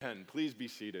And please be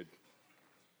seated.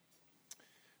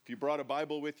 If you brought a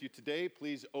Bible with you today,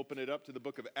 please open it up to the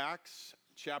book of Acts,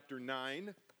 chapter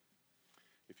 9.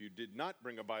 If you did not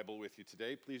bring a Bible with you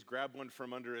today, please grab one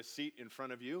from under a seat in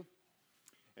front of you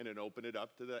and then open it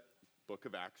up to the book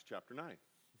of Acts, chapter 9.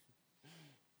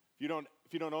 If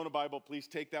you don't own a Bible, please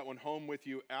take that one home with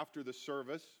you after the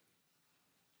service.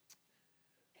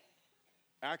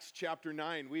 Acts chapter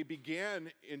 9. We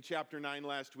began in chapter 9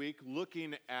 last week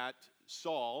looking at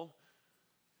Saul.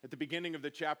 At the beginning of the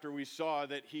chapter, we saw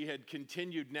that he had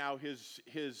continued now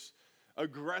his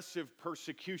aggressive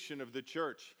persecution of the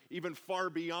church, even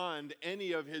far beyond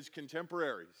any of his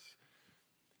contemporaries.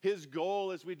 His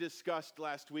goal, as we discussed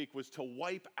last week, was to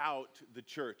wipe out the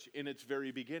church in its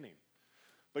very beginning.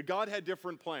 But God had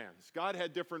different plans. God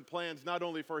had different plans not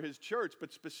only for his church,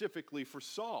 but specifically for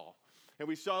Saul. And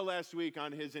we saw last week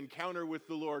on his encounter with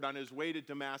the Lord on his way to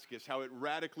Damascus how it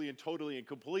radically and totally and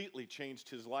completely changed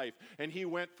his life. And he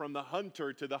went from the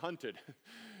hunter to the hunted.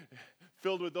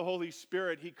 Filled with the Holy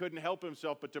Spirit, he couldn't help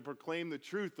himself but to proclaim the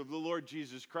truth of the Lord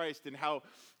Jesus Christ and how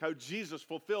Jesus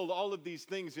fulfilled all of these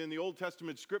things in the Old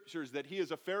Testament scriptures that he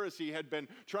as a Pharisee had been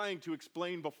trying to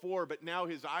explain before, but now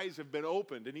his eyes have been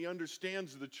opened and he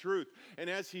understands the truth.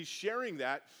 And as he's sharing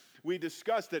that, we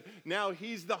discussed that now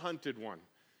he's the hunted one.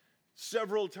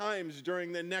 Several times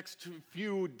during the next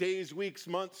few days, weeks,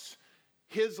 months,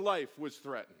 his life was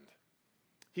threatened.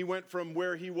 He went from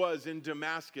where he was in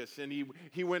Damascus, and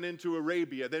he went into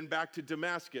Arabia, then back to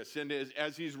Damascus. And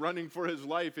as he's running for his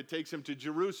life, it takes him to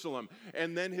Jerusalem.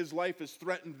 And then his life is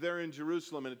threatened there in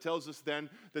Jerusalem. And it tells us then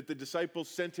that the disciples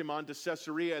sent him on to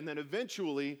Caesarea, and then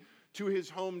eventually to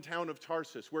his hometown of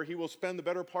Tarsus, where he will spend the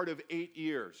better part of 8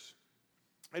 years.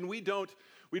 And we don't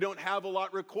have a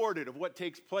lot recorded of what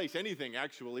takes place, anything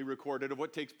actually recorded of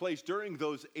what takes place during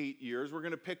those 8 years. We're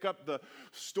going to pick up the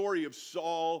story of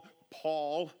Saul,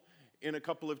 Paul, in a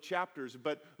couple of chapters.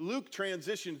 But Luke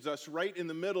transitions us right in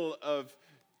the middle of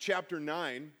chapter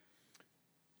 9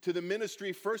 to the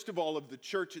ministry, first of all, of the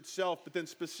church itself, but then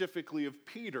specifically of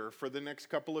Peter for the next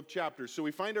couple of chapters. So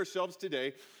we find ourselves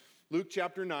today, Acts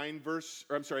chapter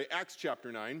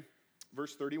 9,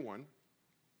 verse 31.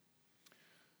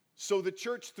 So the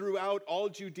church throughout all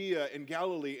Judea and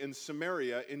Galilee and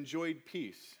Samaria enjoyed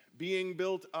peace, being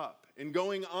built up, and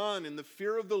going on in the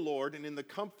fear of the Lord and in the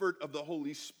comfort of the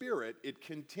Holy Spirit, it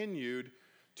continued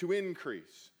to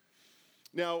increase.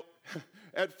 Now,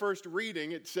 at first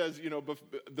reading, it says,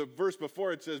 the verse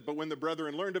before it says, but when the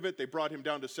brethren learned of it, they brought him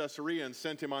down to Caesarea and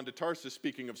sent him on to Tarsus,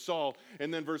 speaking of Saul.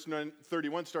 And then verse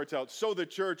 31 starts out, so the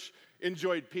church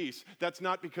enjoyed peace. That's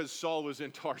not because Saul was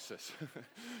in Tarsus.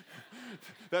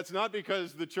 That's not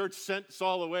because the church sent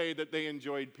Saul away that they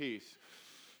enjoyed peace.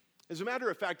 As a matter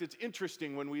of fact, it's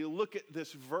interesting when we look at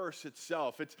this verse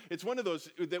itself. It's one of those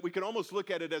that we can almost look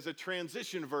at it as a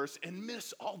transition verse and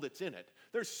miss all that's in it.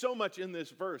 There's so much in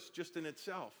this verse just in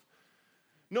itself.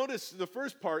 Notice the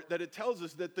first part that it tells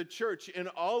us that the church in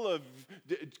all of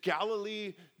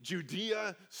Galilee,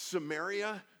 Judea,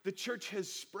 Samaria, the church has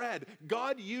spread.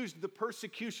 God used the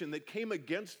persecution that came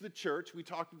against the church, we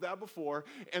talked about that before,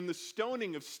 and the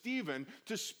stoning of Stephen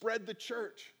to spread the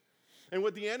church. And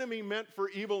what the enemy meant for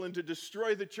evil and to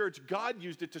destroy the church, God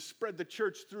used it to spread the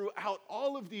church throughout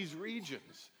all of these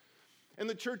regions. And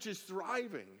the church is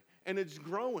thriving and it's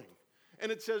growing. And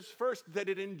it says first that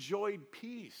it enjoyed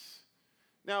peace.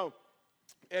 Now,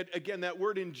 again, that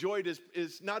word enjoyed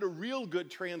is not a real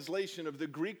good translation of the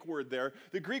Greek word there.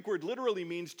 The Greek word literally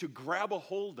means to grab a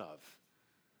hold of,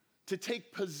 to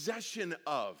take possession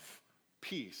of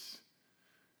peace.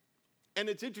 And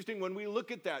it's interesting when we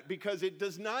look at that because it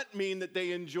does not mean that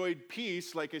they enjoyed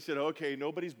peace. Like I said, okay,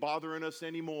 nobody's bothering us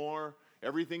anymore.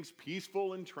 Everything's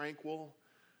peaceful and tranquil.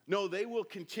 No, they will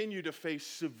continue to face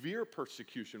severe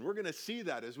persecution. We're going to see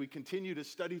that as we continue to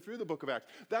study through the book of Acts.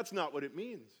 That's not what it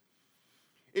means.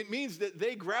 It means that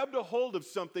they grabbed a hold of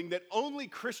something that only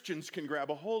Christians can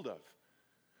grab a hold of.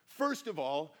 First of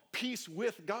all, peace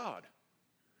with God.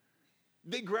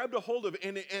 They grabbed a hold of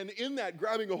it, and in that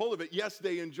grabbing a hold of it, yes,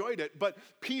 they enjoyed it, but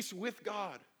peace with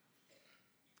God.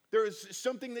 There is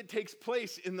something that takes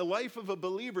place in the life of a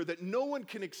believer that no one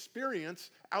can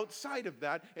experience outside of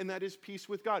that, and that is peace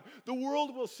with God. The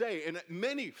world will say, and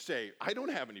many say, I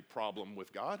don't have any problem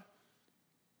with God.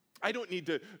 I don't need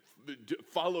to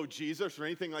follow Jesus or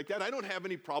anything like that. I don't have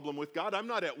any problem with God. I'm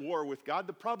not at war with God.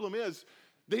 The problem is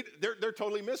they're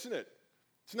totally missing it.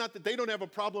 It's not that they don't have a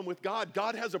problem with God.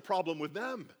 God has a problem with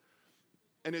them,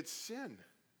 and it's sin.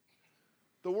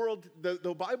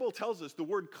 The Bible tells us, the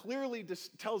word clearly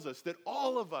tells us that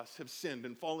all of us have sinned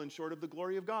and fallen short of the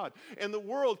glory of God. And the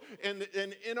world, and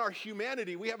in our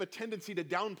humanity, we have a tendency to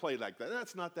downplay like that.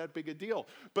 That's not that big a deal.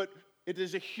 But it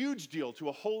is a huge deal to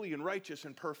a holy and righteous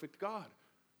and perfect God.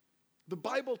 The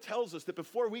Bible tells us that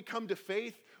before we come to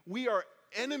faith, we are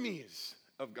enemies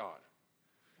of God.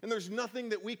 And there's nothing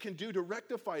that we can do to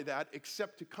rectify that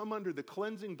except to come under the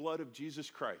cleansing blood of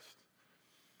Jesus Christ,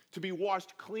 to be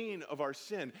washed clean of our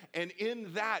sin. And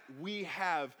in that, we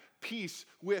have peace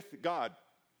with God.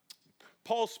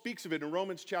 Paul speaks of it in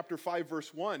Romans chapter 5,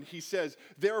 verse 1. He says,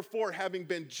 therefore, having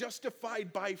been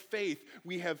justified by faith,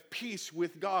 we have peace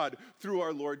with God through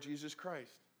our Lord Jesus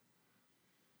Christ.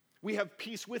 We have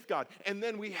peace with God. And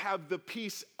then we have the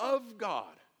peace of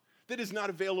God that is not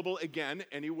available again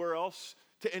anywhere else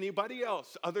to anybody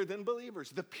else other than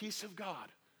believers. The peace of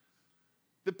God.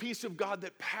 The peace of God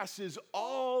that passes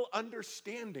all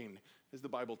understanding, as the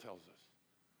Bible tells us.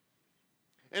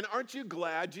 And aren't you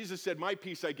glad, Jesus said, my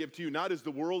peace I give to you, not as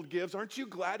the world gives. Aren't you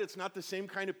glad it's not the same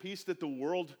kind of peace that the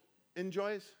world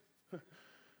enjoys?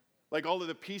 Like all of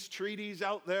the peace treaties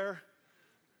out there.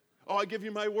 Oh, I give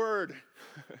you my word.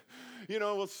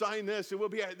 We'll sign this. It will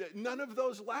be. None of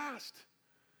those last.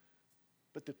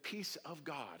 But the peace of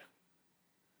God.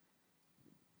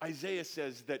 Isaiah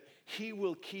says that he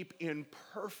will keep in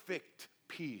perfect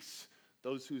peace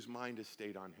those whose mind is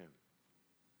stayed on him.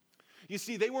 You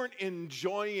see, they weren't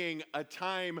enjoying a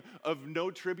time of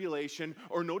no tribulation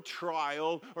or no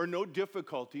trial or no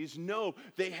difficulties. No,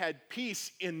 they had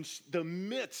peace in the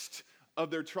midst of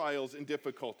their trials and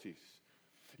difficulties.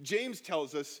 James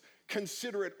tells us,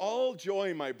 consider it all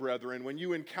joy, my brethren, when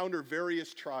you encounter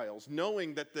various trials,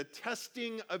 knowing that the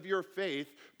testing of your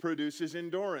faith produces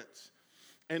endurance.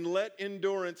 And let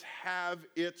endurance have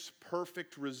its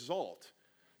perfect result,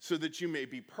 so that you may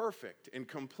be perfect and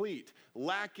complete,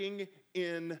 lacking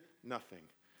in nothing.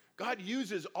 God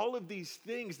uses all of these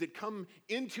things that come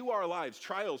into our lives,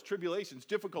 trials, tribulations,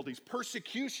 difficulties,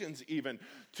 persecutions even,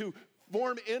 to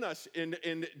form in us and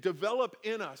develop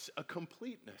in us a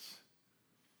completeness.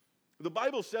 The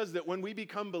Bible says that when we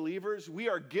become believers, we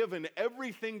are given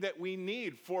everything that we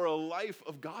need for a life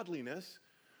of godliness,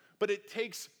 but it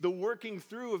takes the working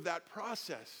through of that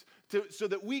process so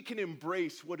that we can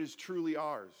embrace what is truly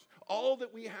ours, all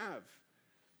that we have.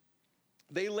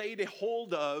 They laid a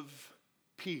hold of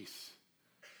peace.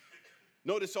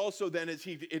 Notice also then as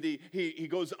he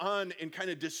goes on and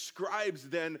kind of describes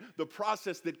then the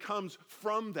process that comes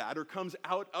from that or comes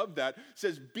out of that,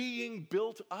 says being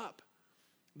built up.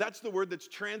 That's the word that's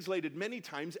translated many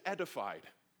times edified.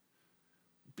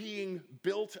 Being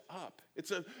built up.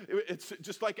 It's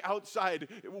just like outside.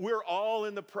 We're all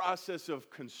in the process of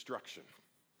construction.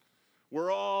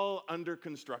 We're all under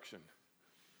construction.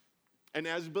 And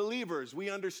as believers, we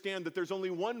understand that there's only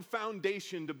one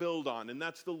foundation to build on, and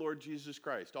that's the Lord Jesus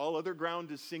Christ. All other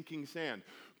ground is sinking sand.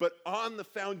 But on the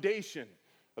foundation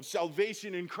of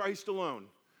salvation in Christ alone,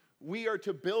 we are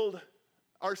to build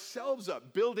ourselves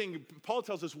up. Building, Paul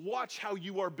tells us, watch how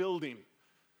you are building.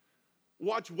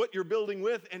 Watch what you're building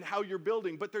with and how you're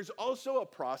building. But there's also a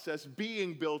process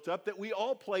being built up that we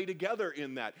all play together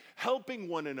in that, helping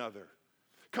one another,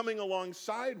 coming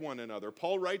alongside one another.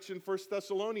 Paul writes in 1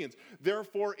 Thessalonians,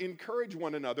 therefore encourage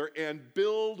one another and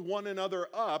build one another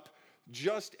up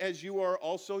just as you are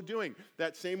also doing.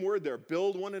 That same word there,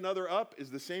 build one another up, is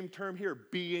the same term here,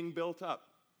 being built up.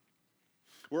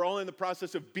 We're all in the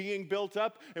process of being built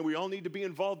up, and we all need to be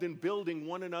involved in building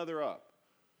one another up.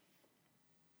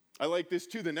 I like this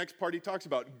too. The next part he talks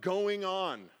about going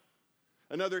on.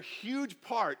 Another huge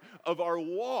part of our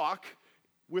walk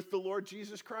with the Lord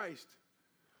Jesus Christ.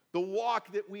 The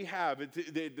walk that we have,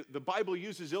 the Bible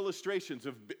uses illustrations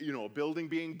of, a building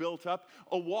being built up,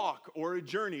 a walk or a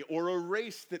journey or a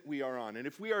race that we are on. And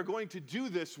if we are going to do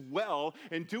this well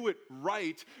and do it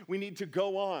right, we need to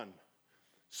go on.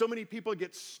 So many people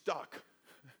get stuck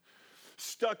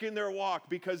in their walk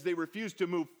because they refuse to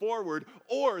move forward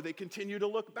or they continue to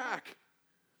look back.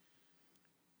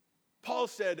 Paul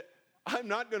said, I'm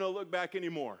not going to look back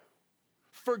anymore.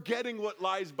 Forgetting what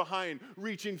lies behind,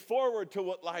 reaching forward to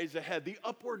what lies ahead, the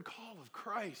upward call of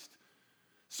Christ.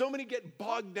 So many get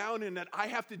bogged down in that I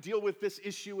have to deal with this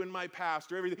issue in my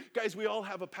past or everything. Guys, we all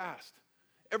have a past.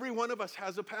 Every one of us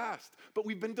has a past, but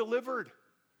we've been delivered.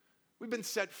 We've been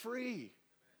set free.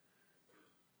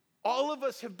 All of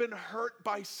us have been hurt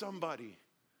by somebody.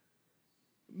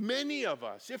 Many of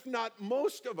us, if not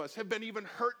most of us, have been even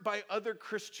hurt by other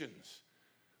Christians.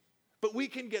 But we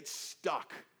can get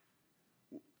stuck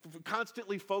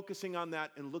constantly focusing on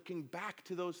that and looking back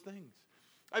to those things.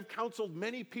 I've counseled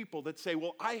many people that say,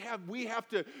 well, we have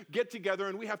to get together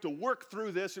and we have to work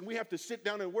through this and we have to sit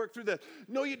down and work through this.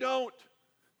 No, you don't.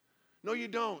 No, you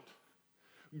don't.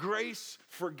 Grace,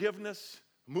 forgiveness,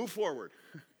 move forward.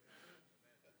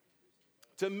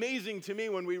 It's amazing to me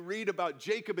when we read about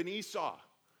Jacob and Esau.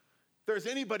 If there's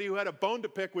anybody who had a bone to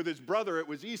pick with his brother, it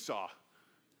was Esau,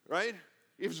 right?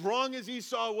 As wrong as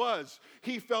Esau was,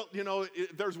 he felt,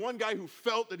 there's one guy who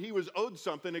felt that he was owed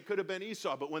something. It could have been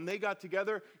Esau. But when they got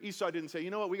together, Esau didn't say,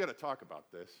 you know what, we got to talk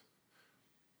about this.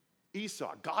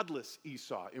 Esau, godless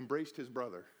Esau, embraced his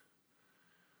brother,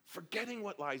 forgetting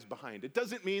what lies behind. It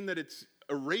doesn't mean that it's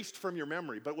erased from your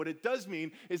memory, but what it does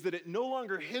mean is that it no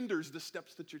longer hinders the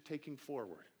steps that you're taking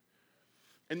forward.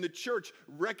 And the church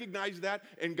recognized that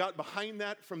and got behind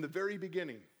that from the very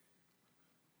beginning.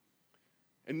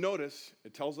 And notice,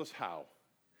 it tells us how.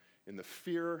 In the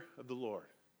fear of the Lord.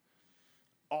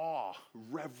 Awe,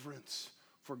 reverence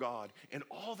for God, and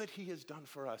all that he has done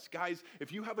for us. Guys,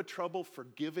 if you have a trouble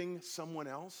forgiving someone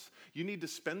else, you need to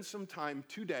spend some time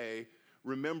today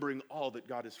remembering all that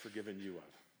God has forgiven you of.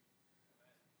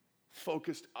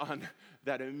 Focused on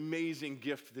that amazing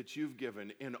gift that you've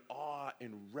given in awe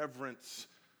and reverence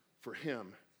for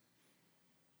him.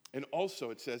 And also,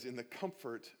 it says, in the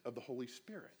comfort of the Holy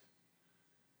Spirit.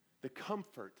 The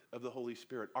comfort of the Holy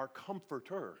Spirit, our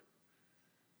comforter.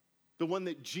 The one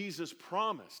that Jesus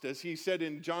promised. As he said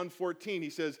in John 14,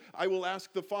 he says, I will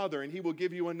ask the Father, and he will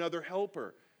give you another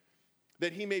helper,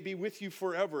 that he may be with you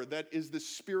forever. That is the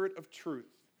Spirit of truth,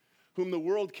 whom the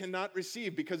world cannot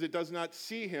receive because it does not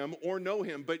see him or know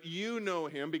him, but you know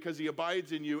him because he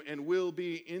abides in you and will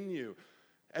be in you.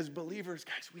 As believers,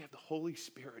 guys, we have the Holy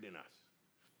Spirit in us,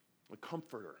 the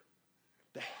comforter,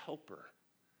 the helper.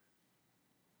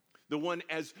 The one,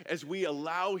 as we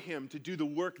allow him to do the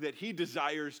work that he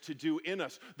desires to do in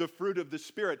us, the fruit of the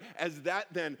Spirit, as that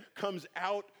then comes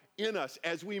out in us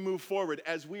as we move forward,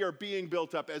 as we are being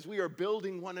built up, as we are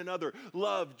building one another,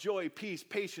 love, joy, peace,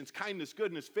 patience, kindness,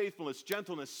 goodness, faithfulness,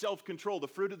 gentleness, self-control, the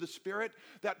fruit of the Spirit,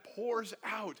 that pours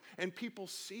out and people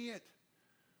see it.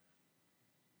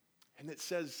 And it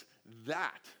says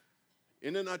that,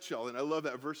 in a nutshell, and I love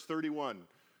that, verse 31,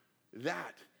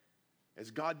 that as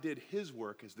God did his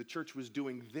work, as the church was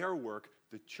doing their work,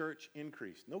 the church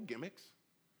increased. No gimmicks,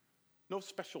 no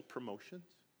special promotions,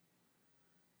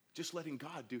 just letting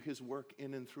God do his work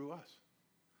in and through us.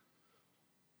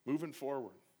 Moving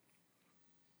forward.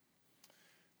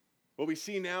 What we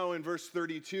see now in verse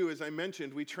 32, as I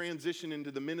mentioned, we transition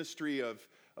into the ministry of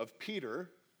Peter.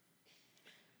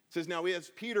 It says, now as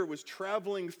Peter was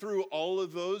traveling through all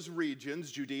of those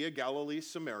regions, Judea, Galilee,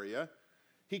 Samaria,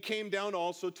 he came down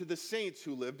also to the saints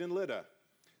who lived in Lydda.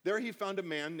 There he found a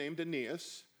man named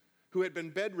Aeneas, who had been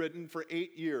bedridden for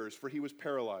 8 years, for he was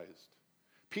paralyzed.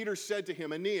 Peter said to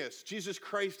him, Aeneas, Jesus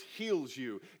Christ heals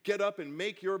you. Get up and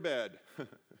make your bed.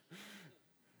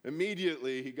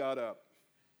 Immediately he got up.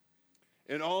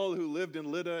 And all who lived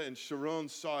in Lydda and Sharon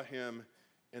saw him,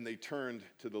 and they turned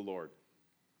to the Lord.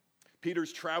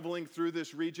 Peter's traveling through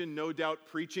this region, no doubt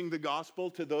preaching the gospel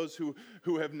to those who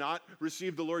have not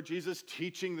received the Lord Jesus,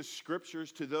 teaching the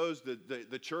scriptures to those,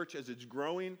 the church as it's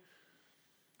growing.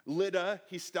 Lydda,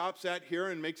 he stops at here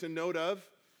and makes a note of.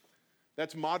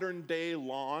 That's modern day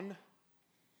Lod.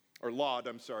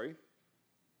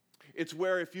 It's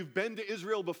where if you've been to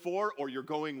Israel before or you're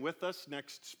going with us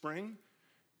next spring,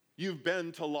 you've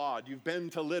been to Lod, you've been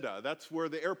to Lydda. That's where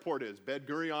the airport is, Ben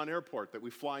Gurion Airport that we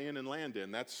fly in and land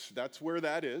in. That's where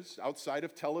that is, outside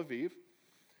of Tel Aviv.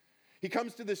 He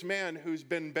comes to this man who's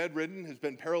been bedridden, has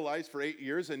been paralyzed for 8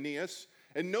 years, Aeneas.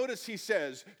 And notice he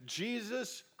says,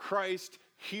 Jesus Christ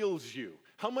heals you.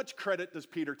 How much credit does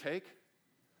Peter take?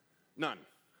 None.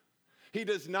 He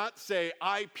does not say,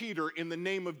 I, Peter, in the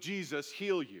name of Jesus,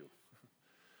 heal you.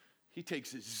 He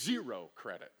takes 0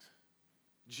 credit.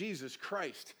 Jesus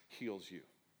Christ heals you.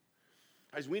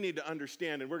 Guys, we need to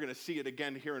understand, and we're going to see it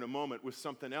again here in a moment with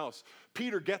something else.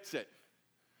 Peter gets it.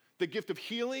 The gift of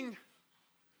healing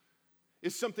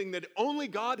is something that only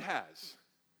God has.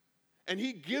 And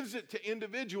he gives it to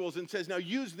individuals and says, now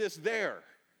use this there.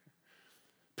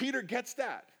 Peter gets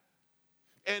that.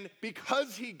 And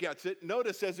because he gets it,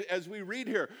 notice as we read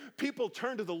here, people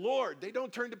turn to the Lord. They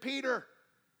don't turn to Peter.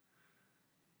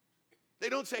 They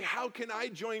don't say, how can I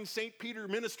join St. Peter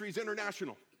Ministries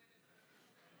International?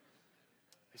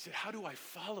 They say, how do I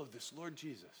follow this Lord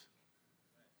Jesus?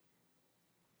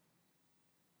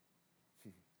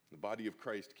 The body of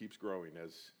Christ keeps growing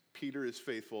as Peter is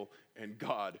faithful and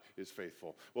God is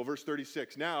faithful. Well, verse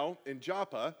 36, now in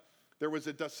Joppa, there was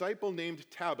a disciple named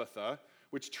Tabitha,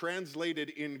 which translated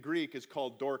in Greek is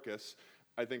called Dorcas.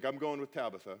 I think I'm going with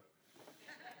Tabitha.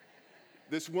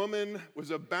 This woman was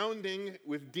abounding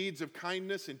with deeds of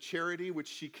kindness and charity, which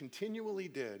she continually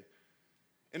did.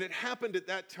 And it happened at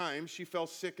that time, she fell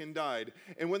sick and died.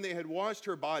 And when they had washed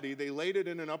her body, they laid it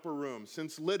in an upper room.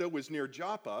 Since Lydda was near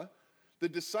Joppa, the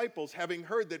disciples, having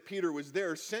heard that Peter was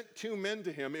there, sent 2 men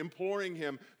to him, imploring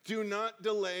him, "Do not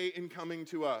delay in coming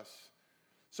to us."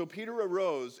 So Peter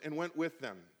arose and went with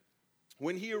them.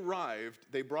 When he arrived,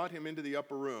 they brought him into the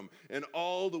upper room, and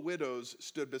all the widows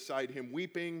stood beside him,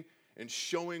 weeping and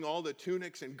showing all the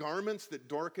tunics and garments that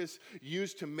Dorcas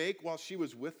used to make while she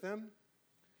was with them.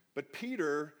 But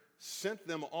Peter sent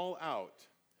them all out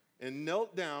and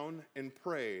knelt down and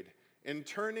prayed. And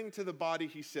turning to the body,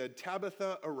 he said,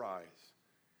 "Tabitha, arise."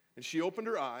 And she opened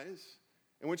her eyes,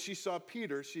 and when she saw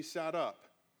Peter, she sat up.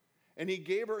 And he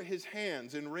gave her his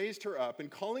hands and raised her up, and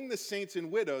calling the saints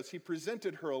and widows, he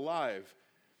presented her alive.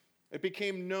 It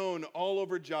became known all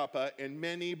over Joppa, and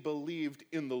many believed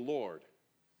in the Lord.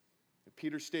 And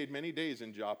Peter stayed many days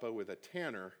in Joppa with a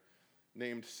tanner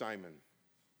named Simon.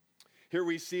 Here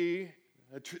we see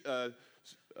an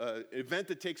event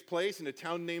that takes place in a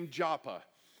town named Joppa.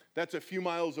 That's a few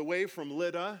miles away from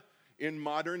Lydda in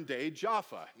modern-day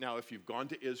Jaffa. Now, if you've gone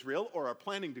to Israel or are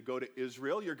planning to go to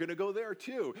Israel, you're going to go there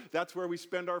too. That's where we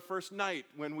spend our first night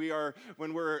when we're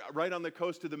right on the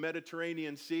coast of the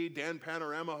Mediterranean Sea. Dan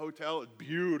Panorama Hotel is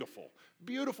beautiful,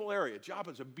 beautiful area.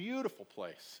 Joppa is a beautiful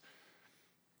place.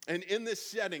 And in this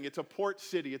setting, it's a port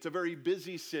city. It's a very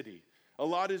busy city. A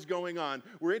lot is going on.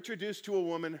 We're introduced to a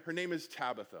woman. Her name is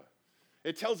Tabitha.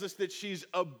 It tells us that she's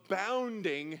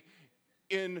abounding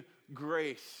in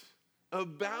grace,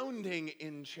 abounding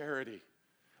in charity.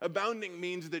 Abounding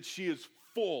means that she is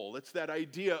full. It's that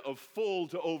idea of full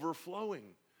to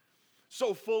overflowing.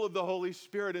 So full of the Holy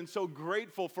Spirit and so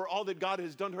grateful for all that God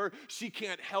has done to her, she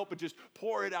can't help but just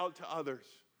pour it out to others.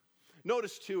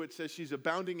 Notice too, it says she's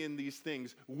abounding in these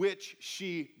things, which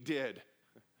she did.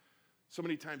 So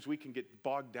many times we can get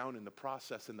bogged down in the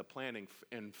process and the planning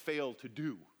and fail to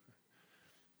do.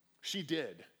 She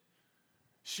did.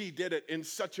 She did it in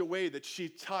such a way that she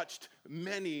touched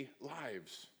many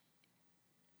lives.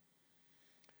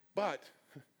 But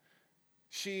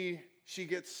she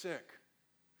gets sick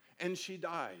and she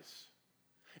dies.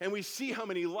 And we see how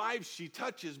many lives she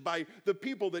touches by the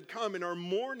people that come and are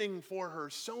mourning for her.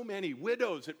 So many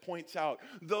widows, it points out.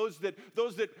 Those that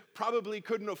probably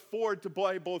couldn't afford to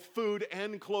buy both food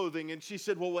and clothing. And she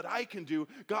said, well, what I can do,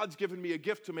 God's given me a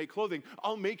gift to make clothing.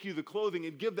 I'll make you the clothing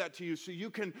and give that to you so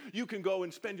you can go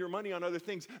and spend your money on other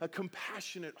things. A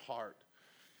compassionate heart.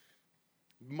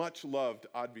 Much loved,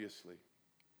 obviously.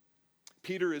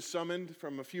 Peter is summoned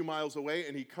from a few miles away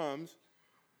and he comes.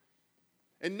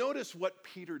 And notice what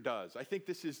Peter does. I think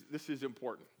this is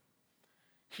important.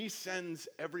 He sends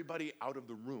everybody out of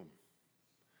the room.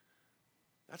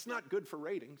 That's not good for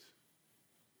ratings.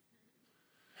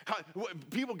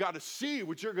 People got to see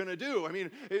what you're going to do. I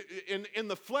mean, in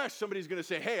the flesh, somebody's going to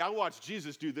say, hey, I watched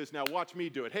Jesus do this, now watch me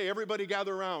do it. Hey, everybody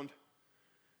gather around.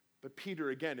 But Peter,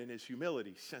 again, in his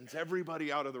humility, sends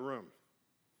everybody out of the room.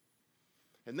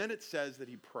 And then it says that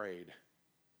he prayed.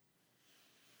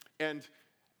 And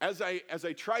as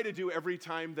I try to do every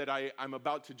time that I'm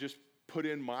about to just put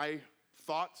in my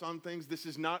thoughts on things, this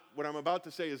is not, what I'm about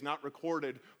to say is not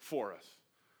recorded for us.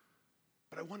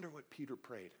 But I wonder what Peter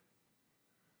prayed.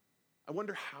 I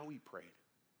wonder how he prayed.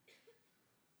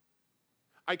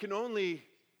 I can only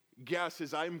guess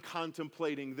as I'm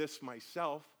contemplating this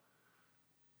myself,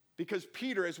 because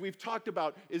Peter, as we've talked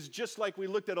about, is just like we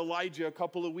looked at Elijah a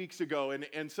couple of weeks ago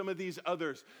and some of these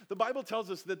others. The Bible tells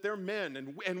us that they're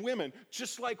men and women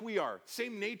just like we are,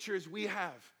 same nature as we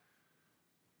have.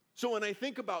 So when I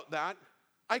think about that,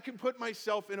 I can put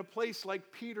myself in a place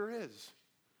like Peter is.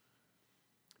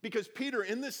 Because Peter,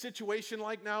 in this situation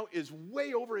like now, is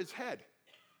way over his head.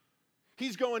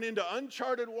 He's going into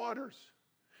uncharted waters.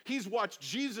 He's watched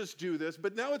Jesus do this,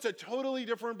 but now it's a totally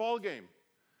different ballgame.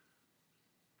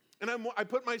 And I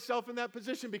put myself in that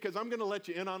position because I'm going to let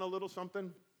you in on a little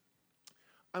something.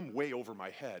 I'm way over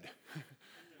my head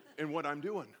in what I'm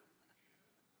doing.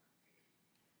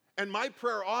 And my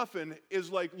prayer often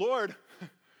is like, Lord,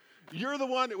 you're the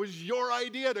one, it was your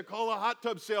idea to call a hot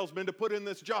tub salesman to put in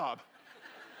this job.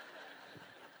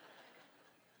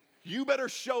 You better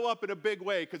show up in a big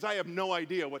way because I have no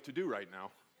idea what to do right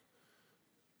now.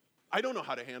 I don't know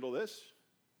how to handle this.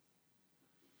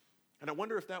 And I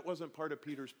wonder if that wasn't part of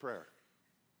Peter's prayer.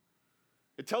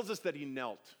 It tells us that he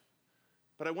knelt,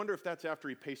 but I wonder if that's after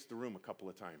he paced the room a couple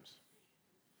of times.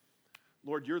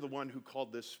 Lord, you're the one who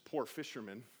called this poor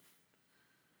fisherman.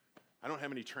 I don't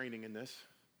have any training in this.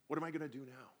 What am I going to do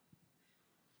now?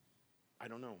 I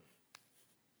don't know.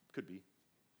 Could be.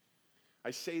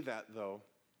 I say that, though,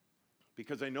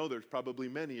 because I know there's probably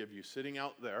many of you sitting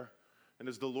out there, and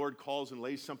as the Lord calls and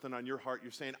lays something on your heart,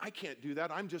 you're saying, I can't do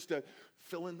that. I'm just a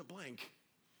fill in the blank.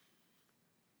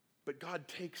 But God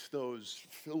takes those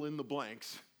fill in the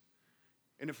blanks,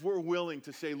 and if we're willing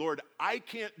to say, Lord, I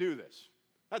can't do this,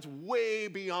 that's way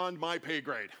beyond my pay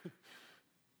grade.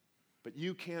 But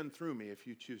you can through me if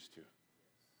you choose to.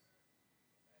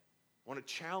 I want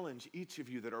to challenge each of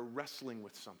you that are wrestling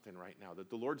with something right now that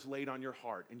the Lord's laid on your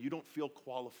heart and you don't feel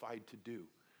qualified to do.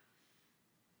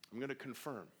 I'm going to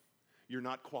confirm, you're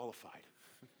not qualified.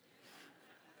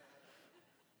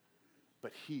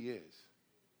 But He is.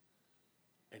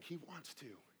 And He wants to.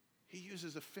 He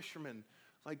uses a fisherman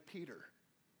like Peter.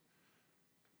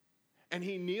 And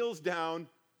he kneels down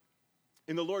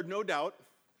in the Lord, no doubt,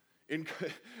 in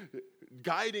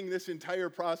guiding this entire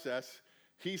process,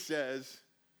 he says,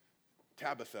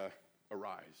 Tabitha,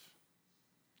 arise.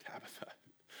 Tabitha,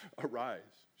 arise.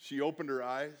 She opened her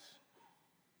eyes.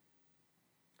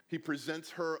 He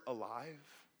presents her alive.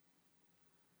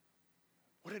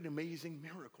 What an amazing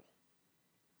miracle.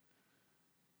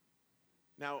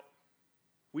 Now,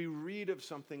 we read of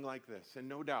something like this, and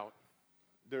no doubt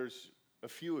there's a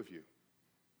few of you,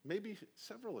 maybe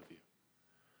several of you,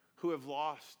 who have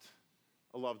lost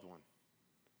a loved one,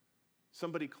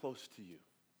 somebody close to you,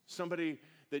 somebody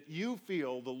that you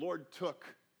feel the Lord took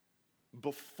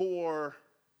before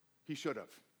He should have.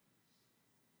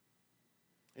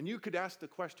 And you could ask the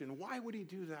question, why would He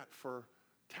do that for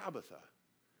Tabitha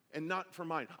and not for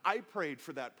mine? I prayed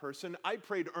for that person. I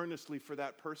prayed earnestly for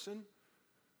that person.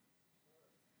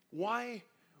 Why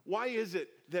is it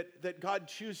that God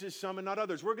chooses some and not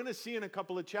others? We're going to see in a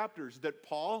couple of chapters that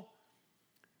Paul,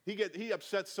 he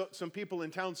upsets some people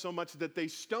in town so much that they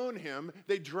stone him.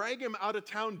 They drag him out of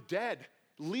town dead,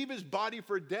 leave his body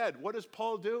for dead. What does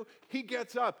Paul do? He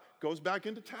gets up, goes back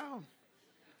into town.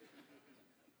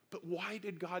 But why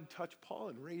did God touch Paul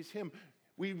and raise him?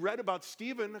 We read about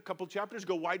Stephen a couple chapters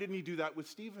ago. Why didn't He do that with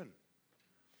Stephen?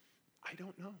 I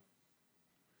don't know.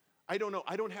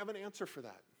 I don't have an answer for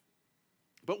that.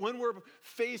 But when we're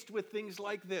faced with things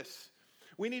like this,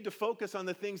 we need to focus on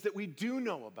the things that we do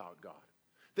know about God.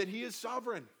 That He is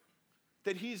sovereign,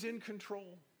 that He's in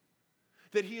control,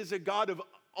 that He is a God of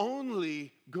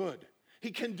only good.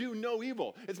 He can do no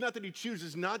evil. It's not that He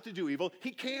chooses not to do evil.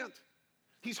 He can't.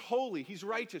 He's holy, He's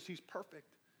righteous, He's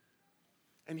perfect.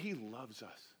 And He loves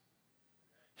us.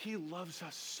 He loves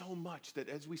us so much that,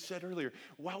 as we said earlier,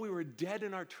 while we were dead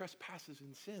in our trespasses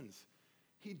and sins,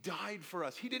 He died for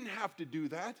us. He didn't have to do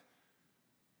that,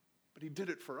 but He did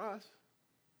it for us.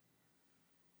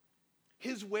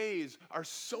 His ways are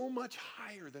so much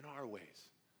higher than our ways.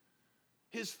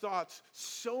 His thoughts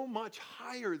so much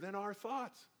higher than our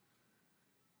thoughts.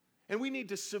 And we need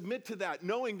to submit to that,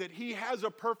 knowing that He has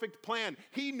a perfect plan.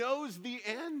 He knows the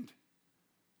end.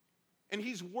 And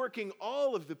He's working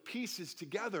all of the pieces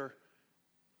together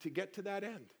to get to that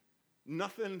end.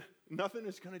 Nothing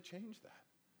is going to change that.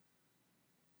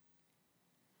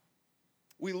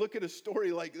 We look at a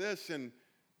story like this and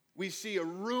we see a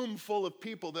room full of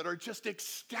people that are just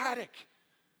ecstatic.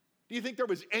 Do you think there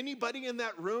was anybody in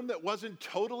that room that wasn't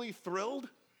totally thrilled?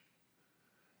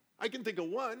 I can think of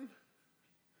one.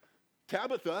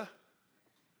 Tabitha.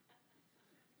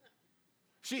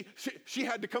 She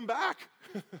had to come back.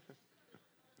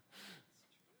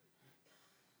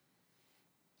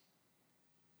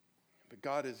 But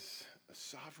God is a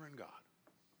sovereign God,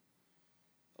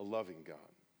 a loving God.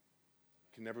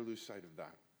 Can never lose sight of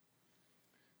that.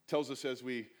 Tells us as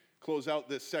we close out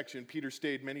this section, Peter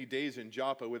stayed many days in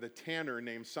Joppa with a tanner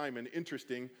named Simon.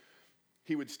 Interesting,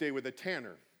 he would stay with a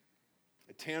tanner.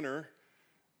 A tanner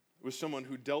was someone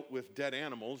who dealt with dead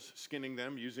animals, skinning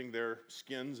them, using their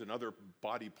skins and other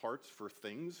body parts for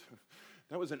things.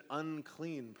 That was an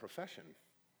unclean profession.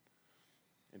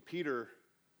 And Peter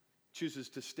chooses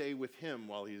to stay with him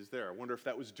while he is there. I wonder if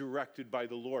that was directed by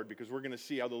the Lord, because we're going to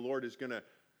see how the Lord is going to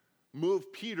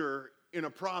move Peter in a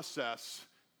process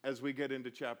as we get into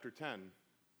chapter 10.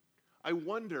 I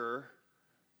wonder,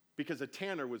 because a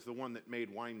tanner was the one that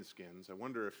made wineskins, I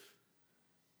wonder if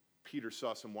Peter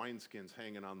saw some wineskins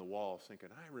hanging on the wall thinking,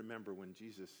 I remember when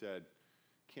Jesus said,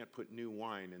 can't put new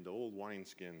wine into old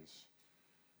wineskins,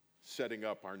 setting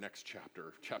up our next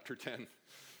chapter, chapter 10.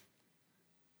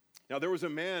 Now there was a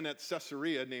man at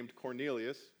Caesarea named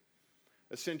Cornelius,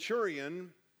 a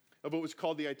centurion of what was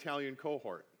called the Italian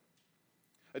cohort.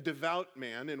 A devout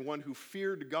man and one who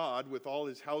feared God with all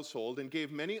his household and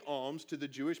gave many alms to the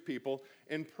Jewish people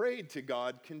and prayed to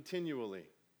God continually.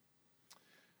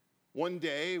 One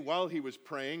day, while he was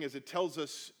praying, as it tells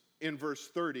us in verse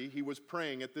 30, he was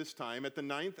praying at this time. At the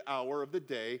 9th hour of the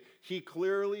day, he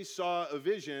clearly saw a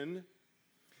vision,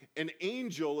 an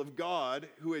angel of God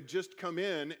who had just come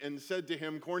in and said to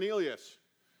him, Cornelius.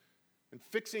 And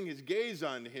fixing his gaze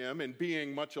on him and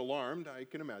being much alarmed, I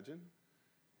can imagine,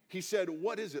 he said,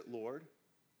 what is it, Lord?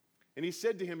 And he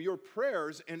said to him, your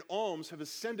prayers and alms have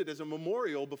ascended as a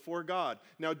memorial before God.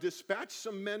 Now dispatch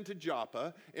some men to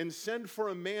Joppa and send for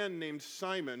a man named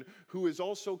Simon, who is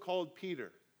also called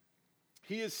Peter.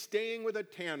 He is staying with a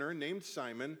tanner named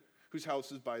Simon, whose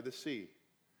house is by the sea.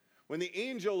 When the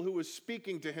angel who was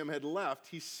speaking to him had left,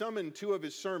 he summoned two of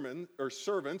his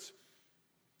servants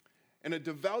and a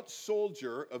devout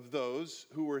soldier of those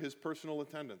who were his personal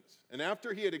attendants. And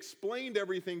after he had explained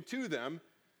everything to them,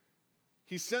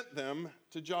 he sent them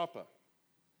to Joppa.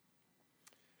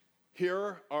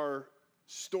 Here our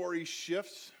story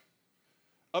shifts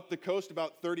up the coast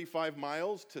about 35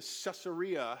 miles to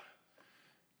Caesarea.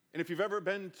 And if you've ever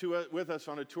been with us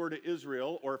on a tour to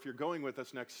Israel, or if you're going with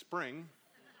us next spring,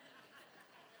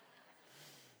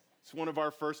 it's one of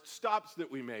our first stops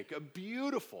that we make. A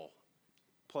beautiful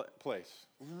place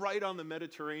right on the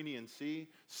Mediterranean Sea.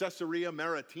 Caesarea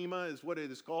Maritima is what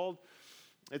it is called.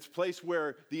 It's a place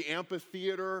where the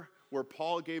amphitheater where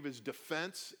Paul gave his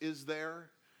defense is there.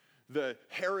 The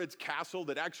Herod's castle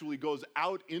that actually goes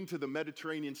out into the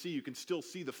Mediterranean Sea. You can still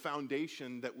see the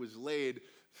foundation that was laid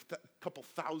a couple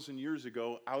thousand years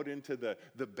ago out into the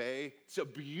bay. It's a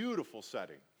beautiful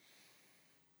setting.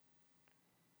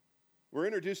 We're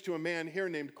introduced to a man here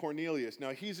named Cornelius.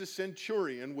 Now, he's a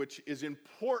centurion, which is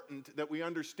important that we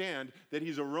understand that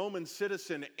he's a Roman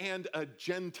citizen and a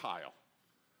Gentile.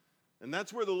 And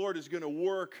that's where the Lord is going to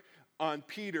work on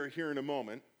Peter here in a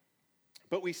moment.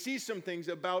 But we see some things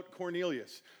about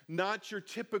Cornelius, not your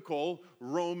typical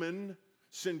Roman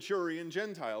centurion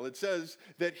Gentile. It says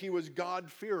that he was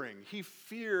God-fearing. He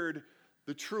feared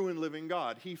the true and living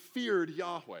God. He feared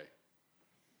Yahweh.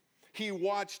 He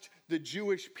watched the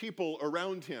Jewish people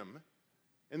around him,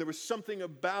 and there was something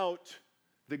about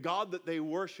the God that they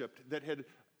worshiped that had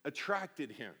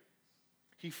attracted him.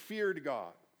 He feared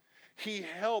God. He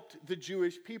helped the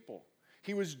Jewish people.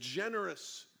 He was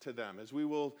generous to them, as we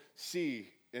will see,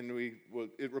 and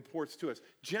it reports to us.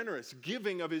 Generous,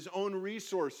 giving of his own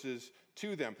resources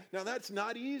to them. Now, that's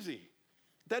not easy.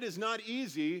 That is not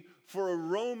easy for a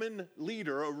Roman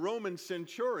leader, a Roman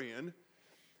centurion,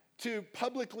 to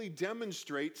publicly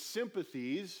demonstrate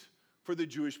sympathies for the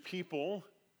Jewish people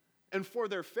and for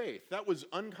their faith. That was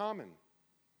uncommon.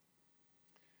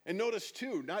 And notice,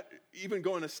 too, not even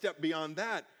going a step beyond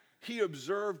that, he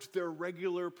observed their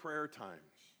regular prayer times.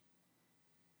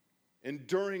 And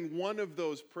during one of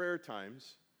those prayer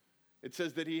times, it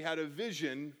says that he had a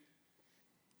vision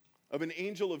of an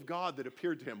angel of God that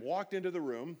appeared to him, walked into the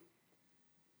room,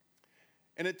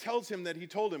 and it tells him that he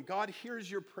told him, God hears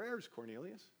your prayers,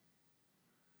 Cornelius.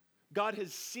 God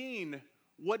has seen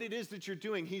what it is that you're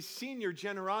doing. He's seen your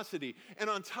generosity. And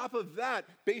on top of that,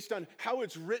 based on how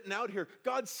it's written out here,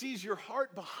 God sees your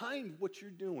heart behind what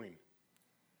you're doing.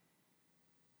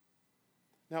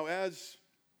 Now, as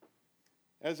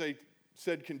I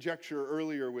said conjecture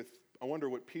earlier with, I wonder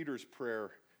what Peter's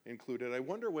prayer included. I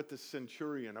wonder what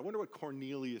what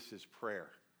Cornelius' prayer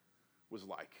was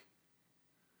like.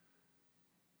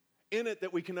 In it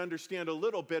that we can understand a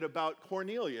little bit about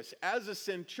Cornelius. As a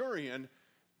centurion,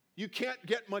 you can't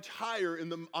get much higher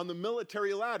on the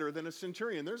military ladder than a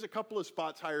centurion. There's a couple of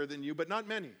spots higher than you, but not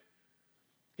many.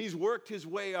 He's worked his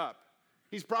way up.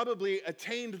 He's probably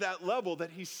attained that level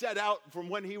that he set out from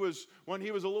when he was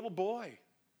a little boy.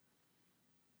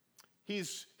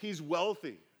 He's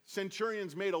wealthy.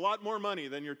 Centurions made a lot more money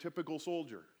than your typical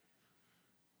soldier.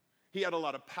 He had a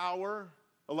lot of power,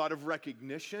 a lot of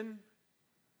recognition,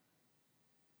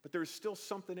 but there was still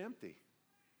something empty.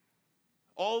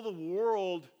 All the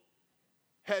world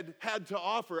had to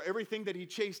offer, everything that he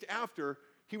chased after,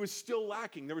 he was still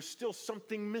lacking. There was still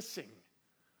something missing.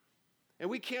 And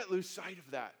we can't lose sight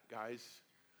of that, guys.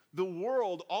 The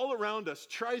world all around us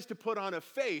tries to put on a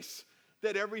face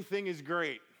that everything is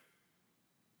great.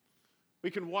 We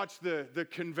can watch the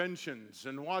conventions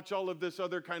and watch all of this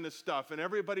other kind of stuff, and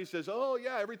everybody says, oh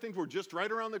yeah, we're just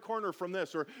right around the corner from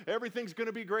this, or everything's going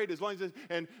to be great as long as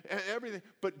and everything.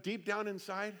 But deep down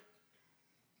inside,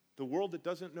 the world that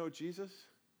doesn't know Jesus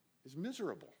is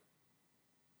miserable.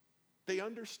 They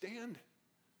understand.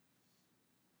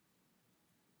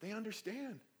 They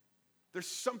understand. There's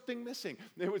something missing.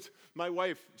 My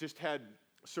wife just had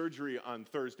surgery on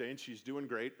Thursday, and she's doing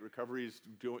great. Recovery's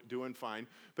doing fine.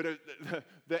 But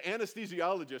the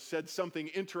anesthesiologist said something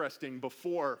interesting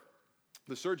before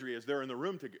the surgery, as they're in the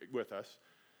room with us.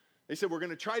 They said, we're going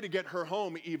to try to get her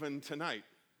home even tonight.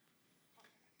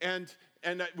 And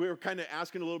we were kind of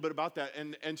asking a little bit about that.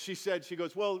 And she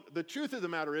goes, well, the truth of the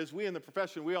matter is, we in the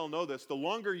profession, we all know this. The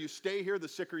longer you stay here, the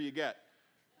sicker you get.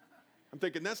 I'm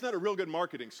thinking, that's not a real good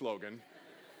marketing slogan.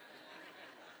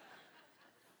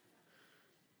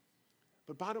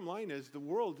 But bottom line is, the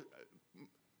world,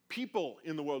 people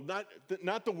in the world,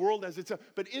 not the world as it's,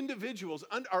 but individuals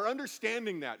are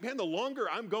understanding that. Man, the longer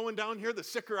I'm going down here, the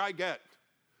sicker I get.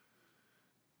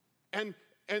 And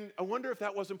I wonder if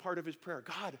that wasn't part of his prayer.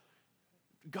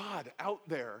 God, out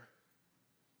there,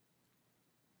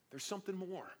 there's something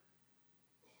more.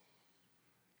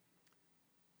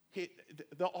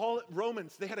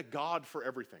 Romans, they had a God for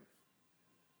everything.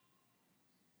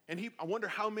 And I wonder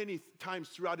how many times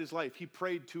throughout his life he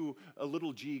prayed to a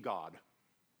little g God.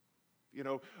 You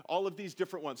know, all of these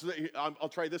different ones. I'll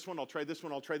try this one, I'll try this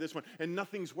one, I'll try this one, and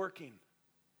nothing's working.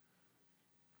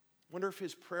 Wonder if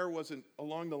his prayer wasn't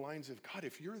along the lines of, God,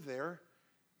 if you're there,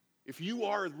 if you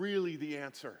are really the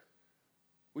answer,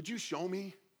 would you show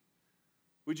me?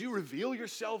 Would you reveal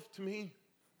yourself to me?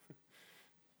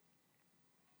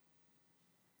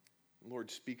 The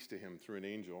Lord speaks to him through an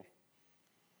angel.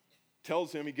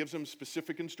 Tells him, he gives him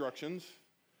specific instructions.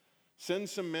 Send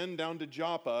some men down to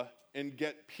Joppa and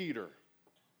get Peter.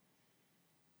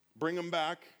 Bring him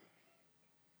back,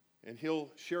 and he'll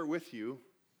share with you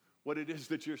what it is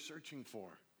that you're searching for.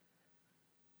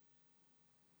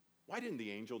 Why didn't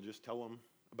the angel just tell him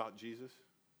about Jesus?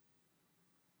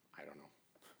 I don't know.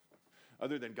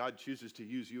 Other than God chooses to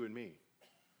use you and me.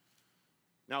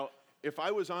 Now, if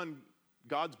I was on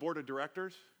God's board of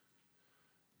directors,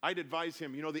 I'd advise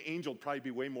him, the angel would probably be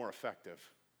way more effective.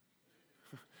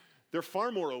 They're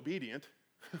far more obedient.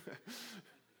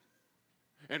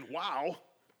 And wow,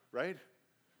 right?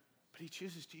 But he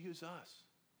chooses to use us.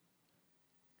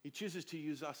 He chooses to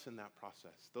use us in that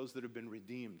process, those that have been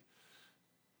redeemed.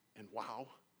 And wow.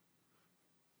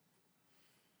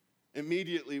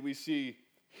 Immediately we see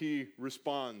he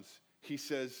responds. He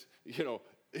says,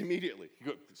 immediately,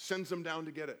 he sends them down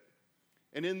to get it.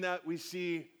 And in that we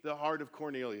see the heart of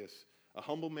Cornelius, a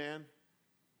humble man,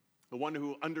 the one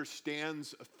who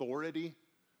understands authority.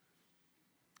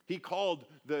 He called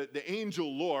the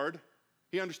angel Lord.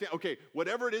 He understands, okay,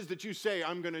 whatever it is that you say,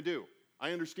 I'm going to do.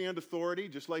 I understand authority,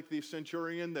 just like the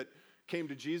centurion that came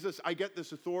to Jesus. I get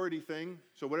this authority thing,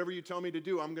 so whatever you tell me to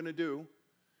do, I'm going to do.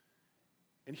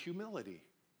 And humility.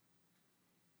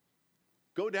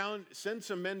 Go down, send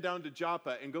some men down to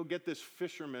Joppa and go get this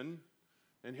fisherman,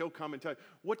 and he'll come and tell you.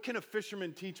 What can a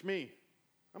fisherman teach me?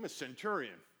 I'm a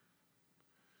centurion.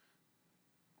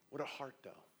 What a heart,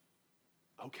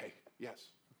 though. Okay, yes.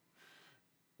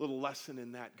 Little lesson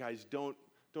in that, guys. Don't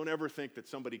ever think that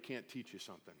somebody can't teach you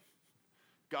something.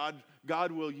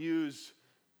 God will use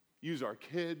our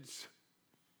kids,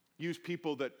 use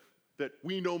people that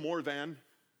we know more than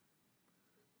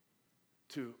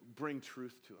to bring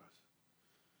truth to us.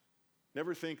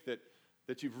 Never think that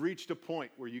you've reached a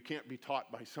point where you can't be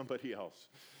taught by somebody else.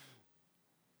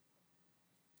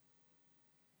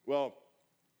 Well,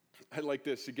 I like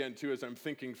this again, too, as I'm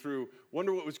thinking through.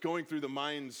 Wonder what was going through the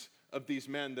minds of these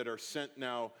men that are sent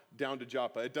now down to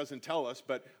Joppa. It doesn't tell us,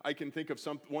 but I can think of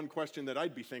one question that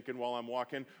I'd be thinking while I'm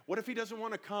walking. What if he doesn't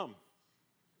want to come?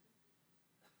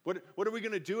 What are we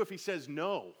going to do if he says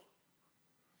no?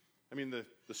 I mean, the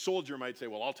soldier might say,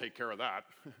 well, I'll take care of that.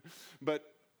 But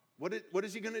what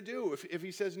is he going to do if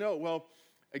he says no? Well,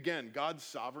 again, God's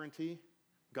sovereignty,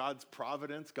 God's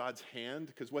providence, God's hand,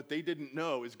 because what they didn't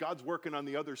know is God's working on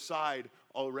the other side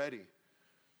already.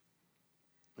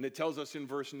 And it tells us in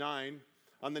verse 9,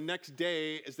 on the next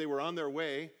day, as they were on their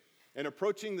way and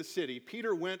approaching the city,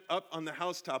 Peter went up on the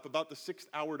housetop about the 6th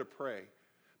hour to pray.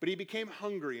 But he became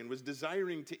hungry and was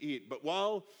desiring to eat. But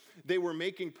while they were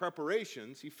making